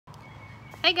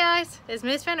Hey guys, it's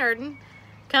Miss Van Erden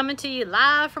coming to you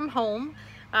live from home.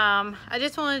 I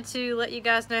just wanted to let you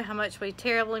guys know how much we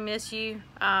terribly miss you.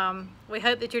 We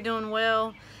hope that you're doing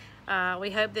well. We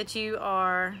hope that you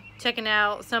are checking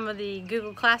out some of the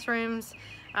Google Classrooms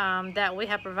that we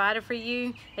have provided for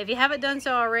you. If you haven't done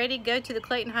so already, go to the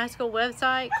Clayton High School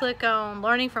website, click on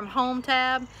Learning from Home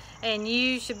tab, and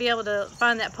you should be able to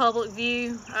find that public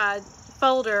view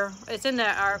folder. It's in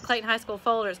our Clayton High School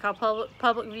folder. It's called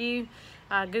Public View.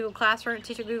 Google Classroom,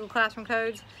 Teacher Google Classroom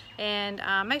codes, and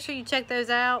make sure you check those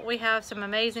out. We have some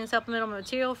amazing supplemental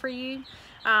material for you.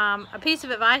 A piece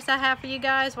of advice I have for you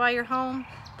guys while you're home: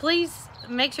 please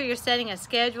make sure you're setting a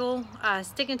schedule,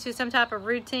 sticking to some type of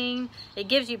routine. It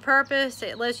gives you purpose.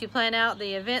 It lets you plan out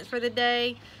the events for the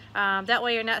day. That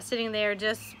way you're not sitting there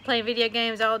just playing video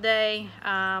games all day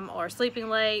or sleeping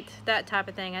late, that type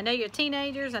of thing. I know you're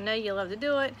teenagers, I know you love to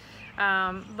do it,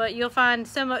 but you'll find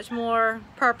so much more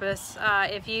purpose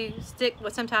if you stick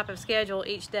with some type of schedule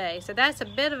each day. So that's a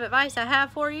bit of advice I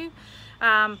have for you.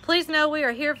 Please know we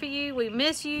are here for you. We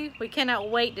miss you. We cannot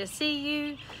wait to see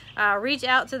you. Reach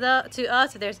out to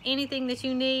us if there's anything that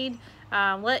you need.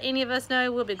 Let any of us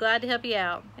know. We'll be glad to help you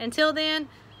out. Until then,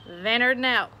 Van Erden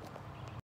out.